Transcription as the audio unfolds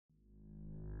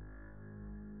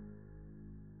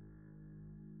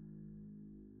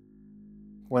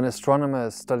When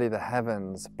astronomers study the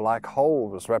heavens, black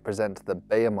holes represent the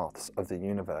behemoths of the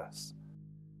universe.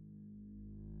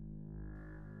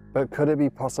 But could it be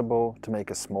possible to make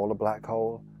a smaller black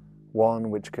hole, one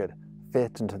which could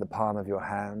fit into the palm of your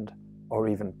hand, or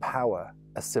even power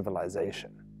a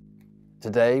civilization?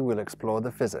 Today we'll explore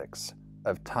the physics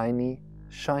of tiny,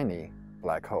 shiny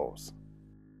black holes.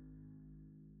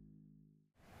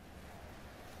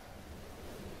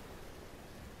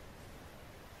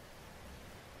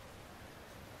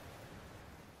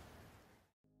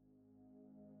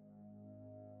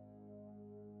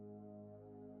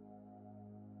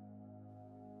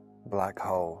 Black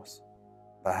holes,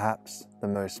 perhaps the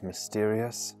most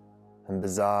mysterious and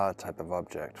bizarre type of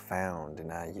object found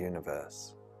in our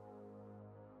universe.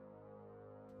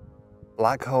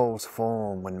 Black holes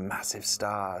form when massive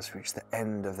stars reach the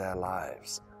end of their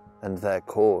lives and their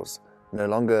cores, no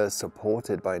longer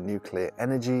supported by nuclear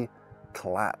energy,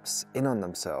 collapse in on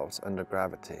themselves under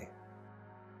gravity.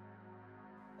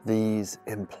 These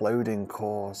imploding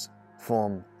cores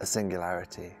form a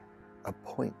singularity, a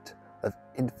point of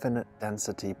infinite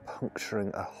density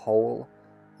puncturing a hole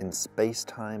in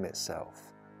space-time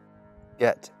itself.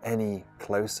 Get any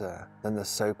closer than the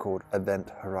so-called event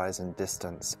horizon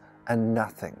distance and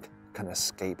nothing can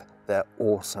escape their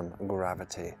awesome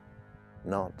gravity,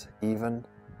 not even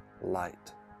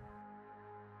light.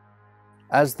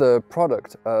 As the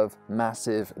product of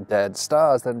massive dead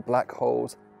stars, then black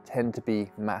holes tend to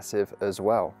be massive as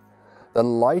well. The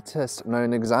lightest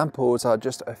known examples are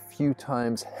just a few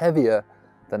times heavier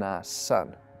than our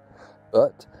sun.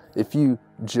 But if you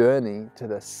journey to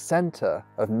the center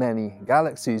of many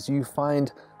galaxies, you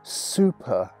find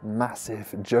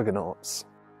supermassive juggernauts.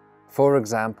 For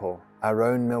example, our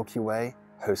own Milky Way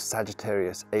hosts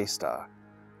Sagittarius A star,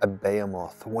 a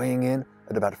behemoth weighing in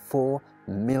at about 4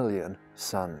 million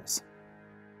suns.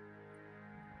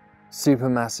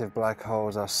 Supermassive black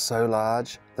holes are so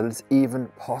large that it's even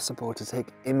possible to take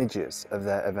images of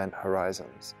their event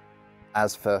horizons,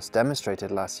 as first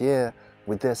demonstrated last year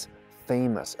with this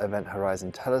famous Event Horizon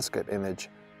Telescope image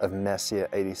of Messier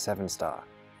 87 star.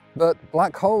 But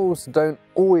black holes don't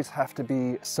always have to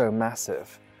be so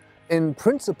massive. In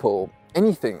principle,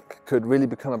 anything could really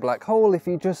become a black hole if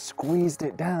you just squeezed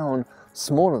it down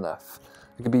small enough.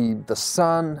 It could be the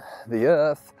sun, the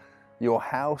earth, your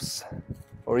house,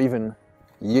 or even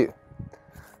you.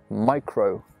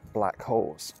 Micro black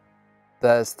holes.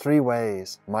 There's 3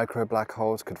 ways micro black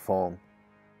holes could form.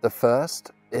 The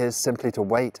first is simply to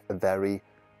wait a very,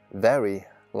 very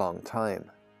long time.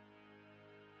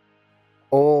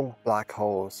 All black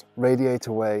holes radiate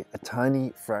away a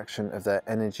tiny fraction of their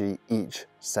energy each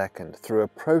second through a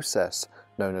process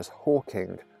known as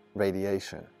Hawking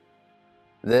radiation.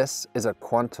 This is a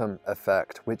quantum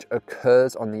effect which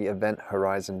occurs on the event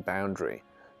horizon boundary,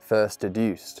 first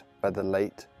deduced by the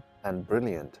late and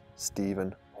brilliant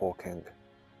Stephen Hawking.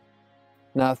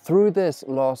 Now, through this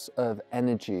loss of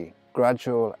energy,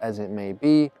 gradual as it may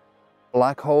be,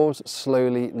 black holes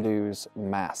slowly lose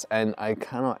mass, and I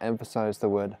cannot emphasize the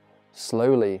word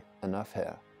slowly enough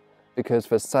here, because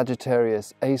for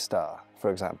Sagittarius A star, for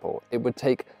example, it would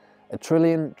take a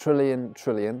trillion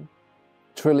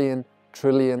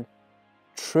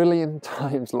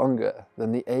times longer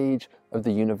than the age of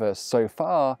the universe so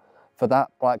far for that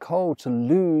black hole to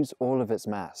lose all of its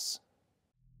mass.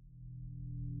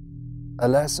 A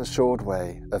less assured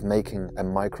way of making a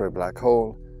micro black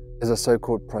hole is a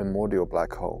so-called primordial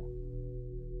black hole.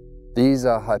 These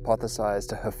are hypothesized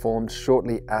to have formed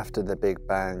shortly after the Big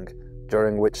Bang,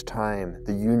 during which time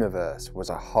the universe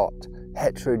was a hot,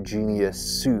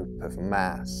 heterogeneous soup of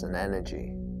mass and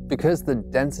energy. Because the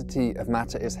density of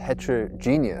matter is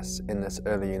heterogeneous in this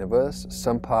early universe,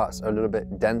 some parts are a little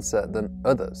bit denser than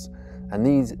others, and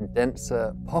these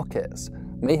denser pockets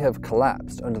may have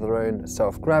collapsed under their own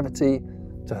self-gravity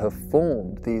to have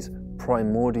formed these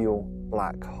primordial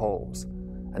black holes.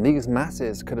 And these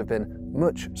masses could have been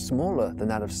much smaller than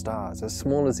that of stars, as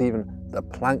small as even the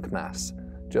Planck mass,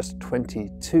 just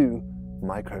 22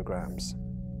 micrograms.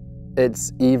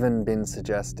 It's even been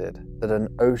suggested that an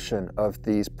ocean of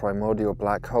these primordial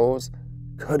black holes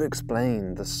could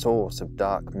explain the source of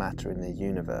dark matter in the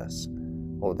universe,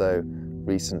 although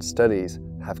recent studies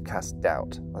have cast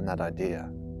doubt on that idea.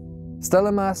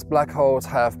 Stellar mass black holes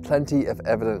have plenty of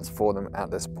evidence for them at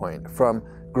this point, from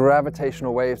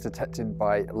gravitational waves detected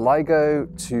by LIGO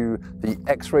to the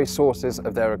X-ray sources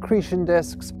of their accretion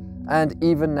disks, and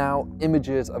even now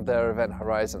images of their event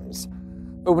horizons.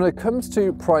 But when it comes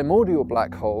to primordial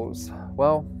black holes,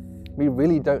 well, we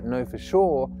really don't know for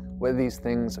sure where these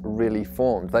things really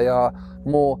formed. They are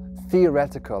more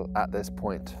theoretical at this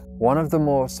point. One of the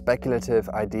more speculative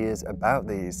ideas about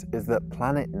these is that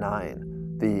Planet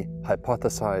 9, the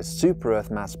hypothesized super-Earth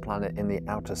mass planet in the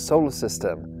outer solar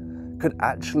system, could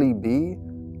actually be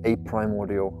a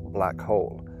primordial black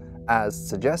hole, as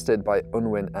suggested by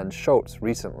Unwin and Schultz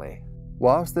recently.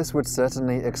 Whilst this would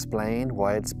certainly explain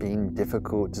why it's been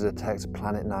difficult to detect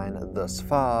Planet 9 thus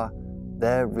far,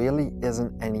 there really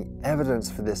isn't any evidence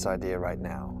for this idea right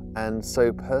now, and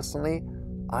so personally,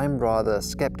 I'm rather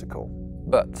skeptical.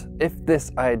 But if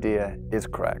this idea is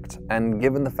correct, and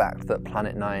given the fact that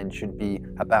Planet 9 should be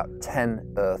about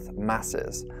 10 Earth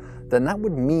masses, then that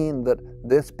would mean that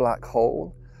this black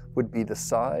hole would be the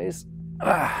size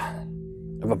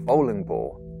of a bowling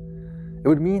ball. It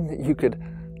would mean that you could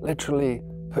literally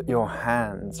put your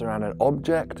hands around an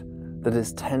object that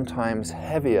is 10 times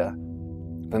heavier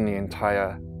than the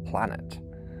entire planet.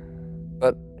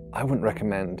 But I wouldn't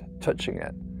recommend touching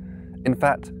it. In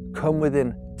fact, come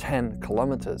within 10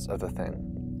 kilometers of the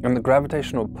thing, and the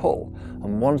gravitational pull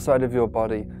on one side of your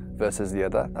body versus the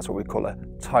other, that's what we call a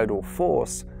tidal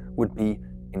force, would be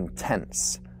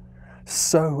intense.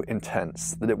 So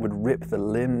intense that it would rip the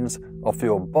limbs off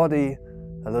your body,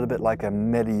 a little bit like a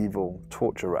medieval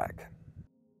torture rack.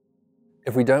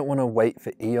 If we don't want to wait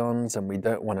for eons and we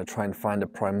don't want to try and find a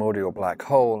primordial black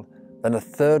hole, then a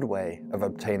third way of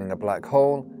obtaining a black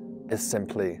hole is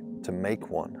simply to make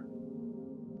one.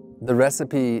 The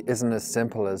recipe isn't as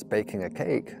simple as baking a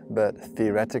cake, but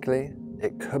theoretically,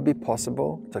 it could be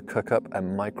possible to cook up a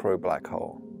micro black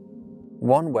hole.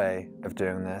 One way of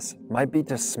doing this might be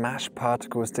to smash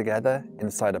particles together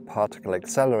inside a particle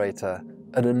accelerator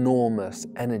at enormous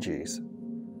energies.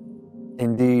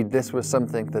 Indeed, this was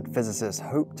something that physicists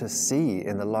hoped to see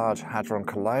in the Large Hadron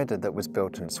Collider that was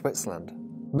built in Switzerland.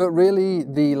 But really,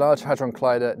 the Large Hadron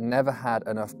Collider never had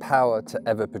enough power to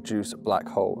ever produce black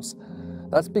holes.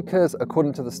 That's because,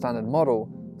 according to the Standard Model,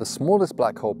 the smallest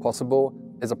black hole possible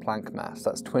is a Planck mass,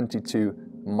 that's 22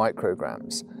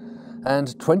 micrograms.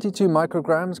 And 22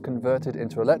 micrograms converted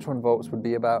into electron volts would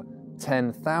be about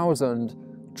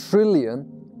 10,000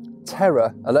 trillion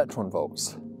tera electron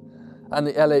volts. And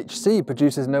the LHC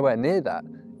produces nowhere near that.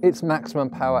 Its maximum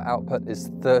power output is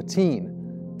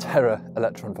 13 tera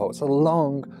electron volts, a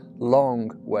long, long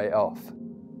way off.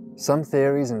 Some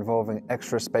theories involving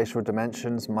extraspatial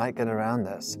dimensions might get around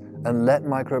this and let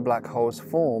micro-black holes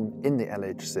form in the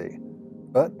LHC.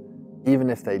 But even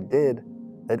if they did,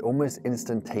 they'd almost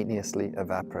instantaneously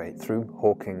evaporate through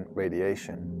Hawking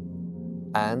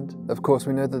radiation. And, of course,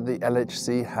 we know that the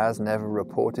LHC has never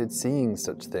reported seeing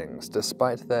such things,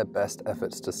 despite their best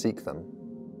efforts to seek them.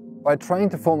 By trying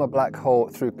to form a black hole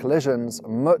through collisions,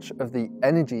 much of the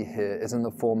energy here is in the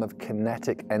form of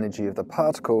kinetic energy of the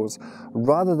particles,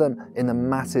 rather than in the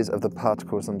masses of the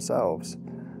particles themselves.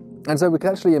 And so we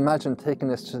can actually imagine taking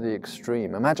this to the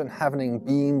extreme. Imagine having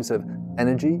beams of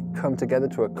energy come together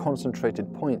to a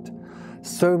concentrated point,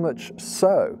 so much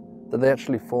so that they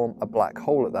actually form a black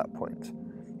hole at that point.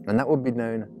 And that would be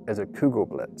known as a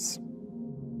Kugelblitz.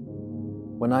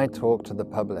 When I talk to the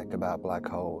public about black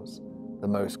holes, the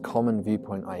most common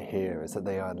viewpoint I hear is that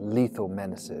they are lethal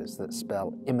menaces that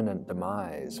spell imminent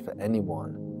demise for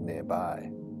anyone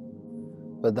nearby.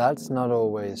 But that's not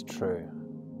always true.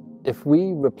 If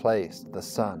we replaced the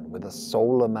Sun with a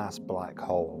solar mass black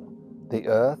hole, the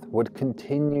Earth would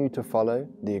continue to follow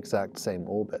the exact same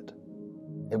orbit.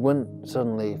 It wouldn't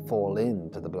suddenly fall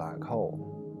into the black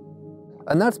hole.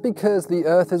 And that's because the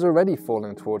Earth is already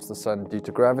falling towards the Sun due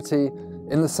to gravity,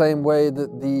 in the same way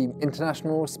that the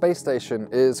International Space Station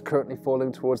is currently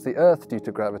falling towards the Earth due to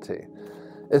gravity.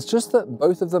 It's just that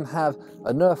both of them have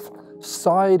enough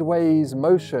sideways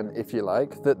motion, if you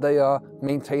like, that they are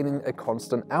maintaining a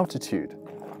constant altitude.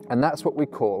 And that's what we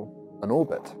call an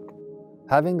orbit.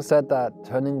 Having said that,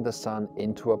 turning the Sun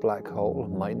into a black hole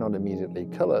might not immediately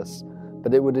kill us,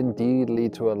 but it would indeed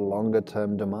lead to a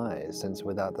longer-term demise, since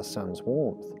without the Sun's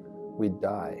warmth, we'd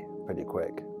die pretty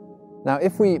quick. Now,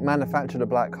 if we manufactured a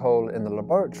black hole in the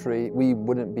laboratory, we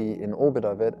wouldn't be in orbit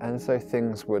of it, and so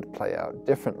things would play out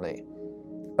differently.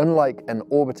 Unlike an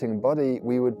orbiting body,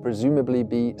 we would presumably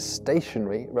be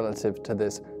stationary relative to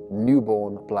this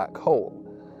newborn black hole.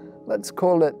 Let's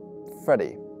call it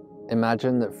Freddy.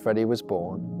 Imagine that Freddy was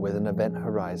born with an event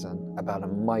horizon about a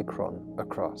micron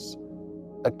across.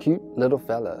 A cute little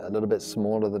fella, a little bit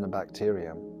smaller than a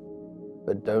bacterium.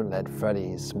 But don't let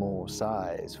Freddy's small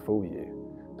size fool you,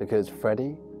 because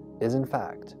Freddy is in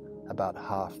fact about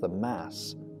half the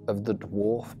mass of the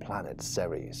dwarf planet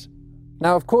Ceres.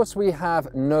 Now, of course, we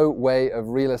have no way of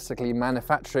realistically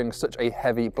manufacturing such a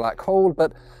heavy black hole,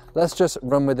 but let's just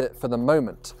run with it for the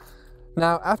moment.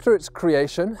 Now, after its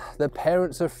creation, the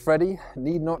parents of Freddy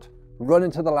need not run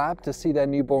into the lab to see their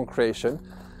newborn creation.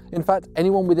 In fact,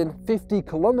 anyone within 50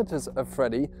 kilometers of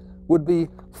Freddie would be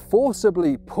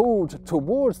forcibly pulled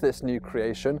towards this new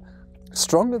creation,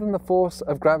 stronger than the force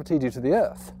of gravity due to the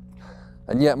Earth.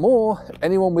 And yet more,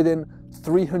 anyone within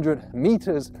 300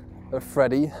 meters of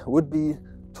Freddie would be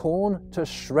torn to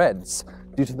shreds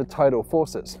due to the tidal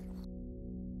forces.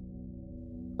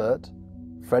 But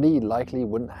Freddie likely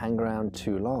wouldn't hang around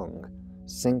too long,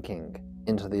 sinking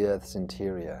into the Earth's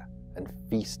interior and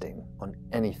feasting on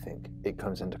anything it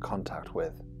comes into contact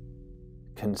with,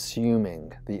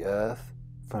 consuming the Earth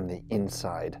from the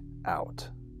inside out.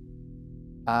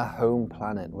 Our home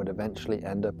planet would eventually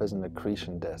end up as an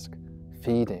accretion disk,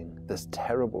 feeding this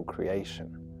terrible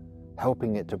creation,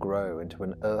 helping it to grow into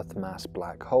an Earth-mass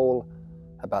black hole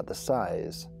about the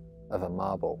size of a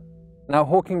marble. Now,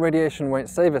 Hawking radiation won't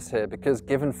save us here because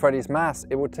given Freddie's mass,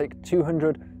 it would take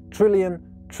 200 trillion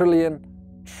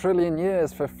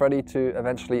years for Freddie to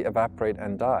eventually evaporate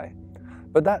and die.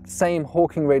 But that same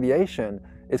Hawking radiation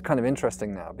is kind of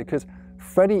interesting now because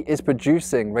Freddie is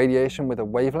producing radiation with a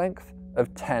wavelength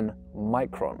of 10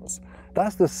 microns.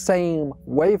 That's the same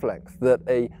wavelength that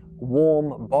a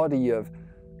warm body of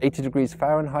 80 degrees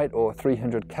Fahrenheit or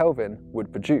 300 Kelvin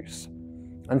would produce.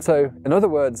 And so, in other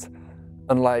words,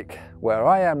 unlike where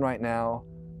I am right now,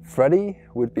 Freddie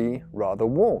would be rather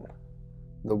warm.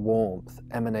 The warmth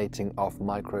emanating off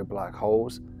micro black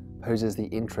holes poses the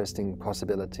interesting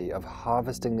possibility of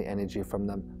harvesting the energy from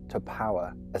them to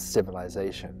power a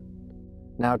civilization.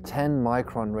 Now, 10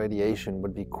 micron radiation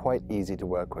would be quite easy to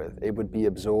work with. It would be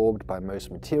absorbed by most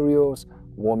materials,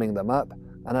 warming them up,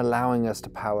 and allowing us to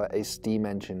power a steam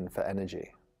engine for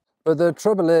energy. But the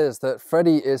trouble is that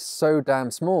Freddie is so damn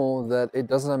small that it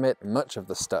doesn't emit much of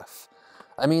the stuff.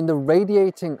 I mean, the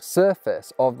radiating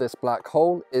surface of this black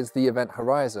hole is the event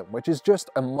horizon, which is just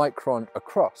a micron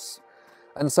across.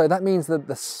 And so that means that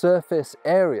the surface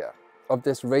area of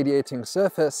this radiating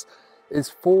surface is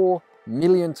 4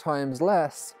 million times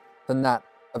less than that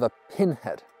of a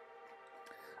pinhead.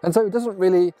 And so it doesn't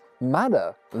really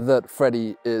matter that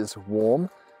Freddie is warm.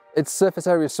 Its surface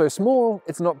area is so small,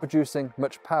 it's not producing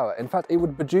much power. In fact, it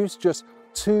would produce just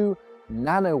 2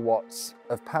 nanowatts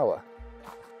of power.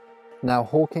 Now,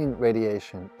 Hawking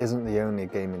radiation isn't the only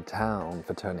game in town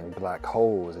for turning black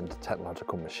holes into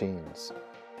technological machines.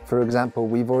 For example,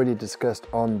 we've already discussed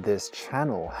on this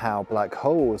channel how black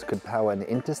holes could power an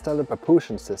interstellar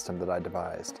propulsion system that I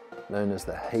devised, known as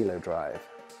the Halo Drive.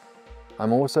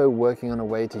 I'm also working on a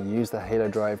way to use the Halo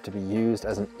Drive to be used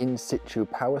as an in-situ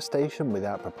power station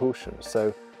without propulsion,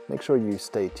 so make sure you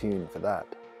stay tuned for that.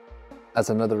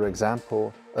 As another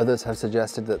example, others have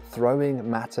suggested that throwing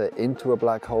matter into a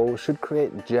black hole should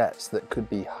create jets that could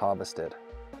be harvested.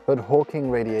 But Hawking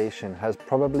radiation has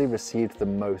probably received the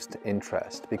most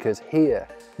interest because here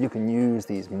you can use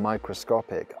these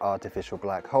microscopic artificial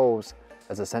black holes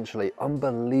as essentially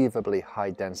unbelievably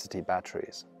high-density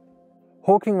batteries.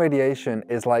 Hawking radiation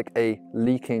is like a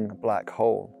leaking black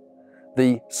hole.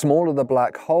 The smaller the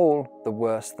black hole, the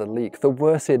worse the leak. The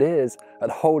worse it is at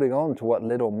holding on to what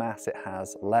little mass it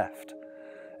has left.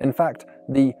 In fact,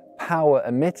 the power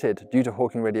emitted due to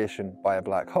Hawking radiation by a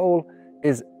black hole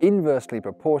is inversely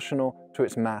proportional to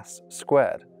its mass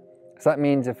squared. So that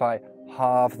means if I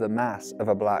halve the mass of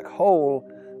a black hole,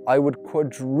 I would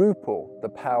quadruple the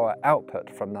power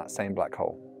output from that same black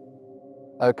hole.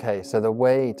 Okay, so the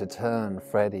way to turn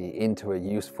Freddie into a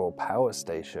useful power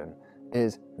station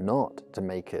is not to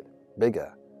make it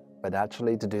bigger, but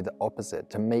actually to do the opposite,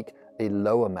 to make a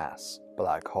lower mass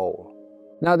black hole.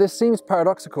 Now, this seems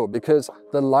paradoxical because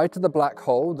the lighter the black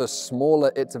hole, the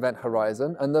smaller its event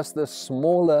horizon, and thus the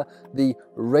smaller the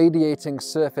radiating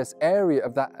surface area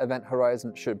of that event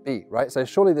horizon should be, right? So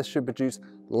surely this should produce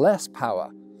less power.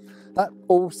 That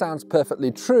all sounds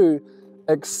perfectly true,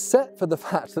 except for the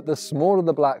fact that the smaller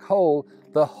the black hole,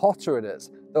 the hotter it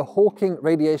is. The Hawking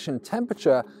radiation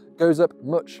temperature goes up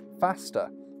much faster.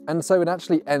 And so it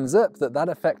actually ends up that that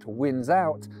effect wins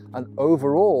out, and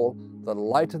overall, the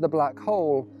lighter the black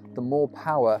hole, the more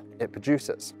power it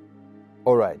produces.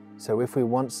 All right, so if we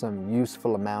want some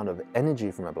useful amount of energy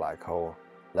from a black hole,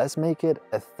 let's make it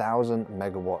 1,000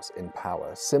 megawatts in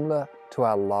power, similar to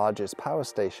our largest power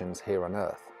stations here on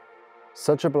Earth.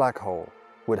 Such a black hole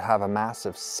would have a mass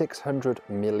of 600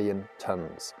 million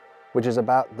tons, which is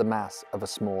about the mass of a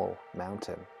small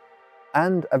mountain.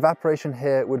 And evaporation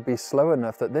here would be slow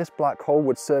enough that this black hole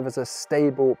would serve as a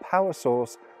stable power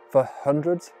source for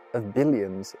hundreds of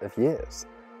billions of years.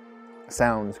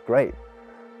 Sounds great,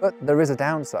 but there is a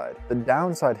downside. The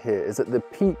downside here is that the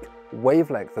peak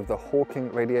wavelength of the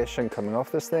Hawking radiation coming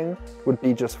off this thing would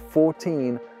be just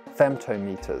 14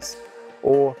 femtometers.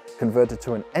 or converted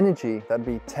to an energy, that'd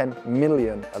be 10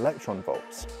 million electron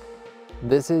volts.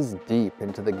 This is deep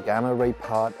into the gamma ray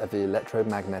part of the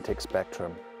electromagnetic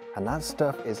spectrum, and that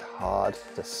stuff is hard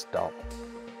to stop.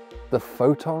 The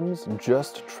photons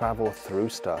just travel through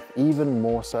stuff, even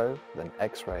more so than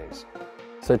X-rays.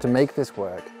 So to make this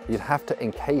work, you'd have to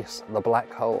encase the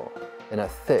black hole in a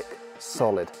thick,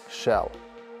 solid shell.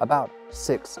 About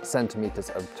 6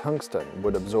 centimeters of tungsten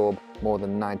would absorb more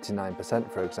than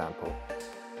 99%, for example.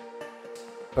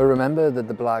 But remember that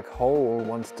the black hole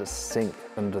wants to sink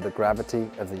under the gravity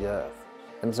of the Earth.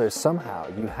 And so somehow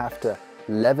you have to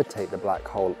levitate the black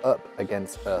hole up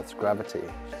against Earth's gravity,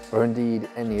 or indeed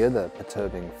any other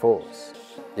perturbing force.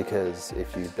 Because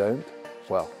if you don't,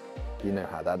 well, you know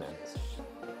how that ends.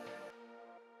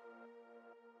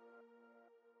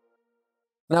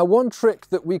 Now, one trick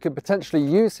that we could potentially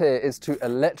use here is to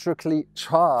electrically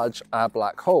charge our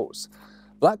black holes.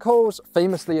 Black holes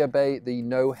famously obey the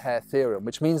no-hair theorem,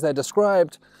 which means they're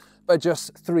described by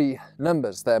just 3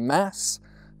 numbers: their mass,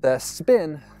 their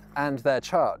spin, and their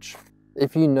charge.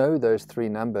 If you know those 3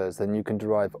 numbers, then you can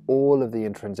derive all of the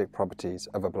intrinsic properties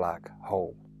of a black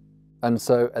hole. And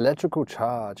so electrical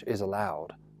charge is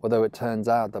allowed, although it turns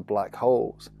out that black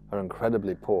holes are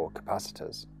incredibly poor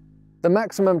capacitors. The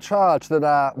maximum charge that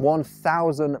our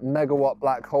 1000 megawatt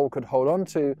black hole could hold on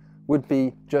to would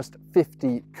be just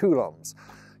 50 coulombs.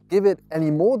 Give it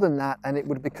any more than that and it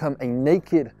would become a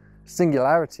naked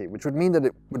singularity, which would mean that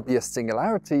it would be a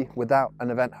singularity without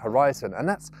an event horizon, and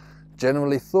that's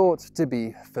generally thought to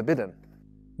be forbidden.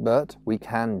 But we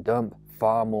can dump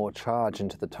far more charge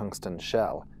into the tungsten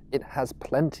shell. It has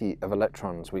plenty of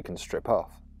electrons we can strip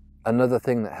off. Another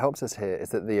thing that helps us here is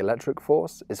that the electric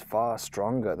force is far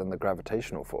stronger than the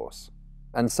gravitational force.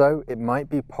 And so it might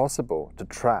be possible to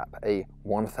trap a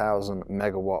 1000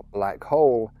 megawatt black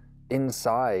hole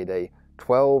inside a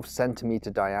 12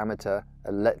 centimeter diameter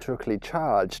electrically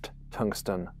charged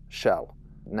tungsten shell.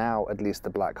 Now at least the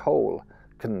black hole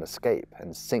couldn't escape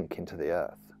and sink into the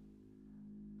Earth.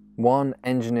 One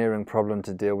engineering problem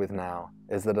to deal with now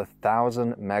is that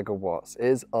 1000 megawatts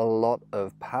is a lot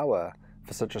of power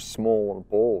for such a small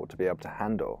ball to be able to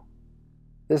handle.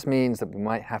 This means that we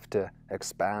might have to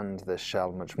expand this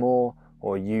shell much more,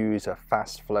 or use a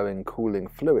fast-flowing cooling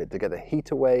fluid to get the heat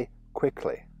away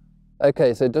quickly.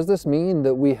 Okay, so does this mean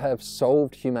that we have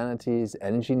solved humanity's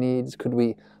energy needs? Could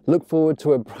we look forward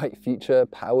to a bright future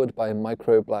powered by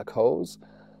micro black holes?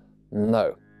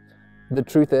 No. The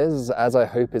truth is, as I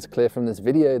hope is clear from this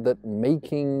video, that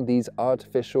making these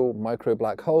artificial micro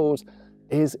black holes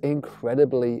is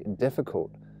incredibly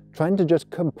difficult. Trying to just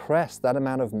compress that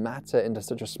amount of matter into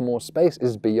such a small space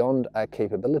is beyond our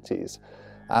capabilities.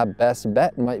 Our best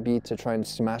bet might be to try and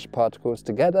smash particles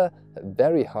together at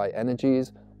very high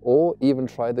energies, or even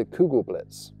try the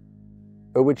Kugelblitz.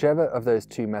 But whichever of those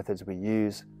 2 methods we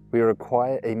use, we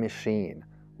require a machine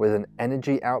with an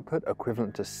energy output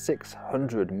equivalent to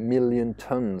 600 million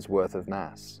tons worth of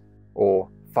mass, or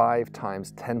 5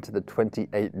 times 10 to the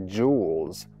 28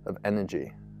 joules of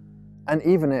energy. And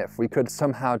even if we could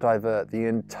somehow divert the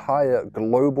entire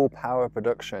global power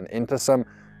production into some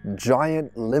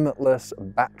giant limitless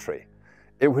battery,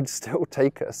 it would still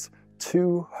take us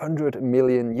 200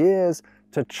 million years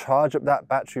to charge up that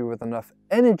battery with enough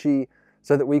energy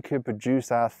so that we could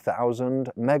produce our 1000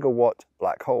 megawatt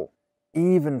black hole.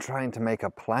 Even trying to make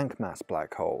a Planck mass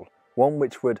black hole, one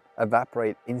which would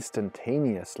evaporate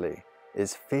instantaneously,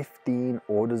 is 15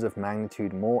 orders of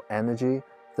magnitude more energy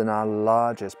than our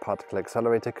largest particle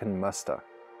accelerator can muster.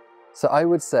 So I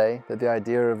would say that the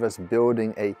idea of us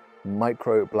building a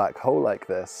micro black hole like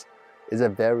this is a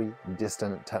very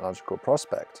distant technological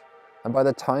prospect. And by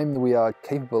the time that we are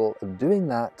capable of doing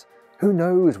that, who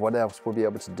knows what else we'll be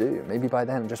able to do? Maybe by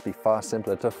then it'll just be far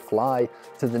simpler to fly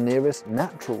to the nearest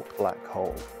natural black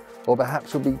hole. Or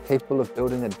perhaps we'll be capable of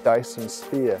building a Dyson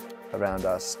sphere around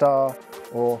our star,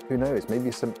 or who knows,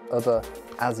 maybe some other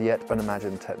as yet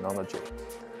unimagined technology.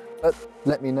 But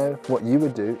let me know what you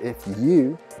would do if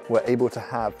you were able to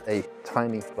have a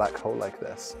tiny black hole like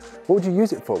this. What would you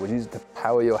use it for? Would you use it to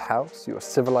power your house, your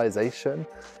civilization,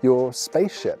 your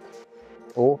spaceship?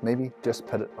 Or maybe just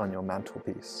put it on your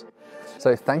mantelpiece.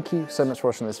 So thank you so much for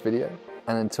watching this video,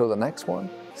 and until the next one,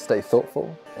 stay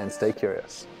thoughtful and stay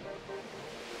curious.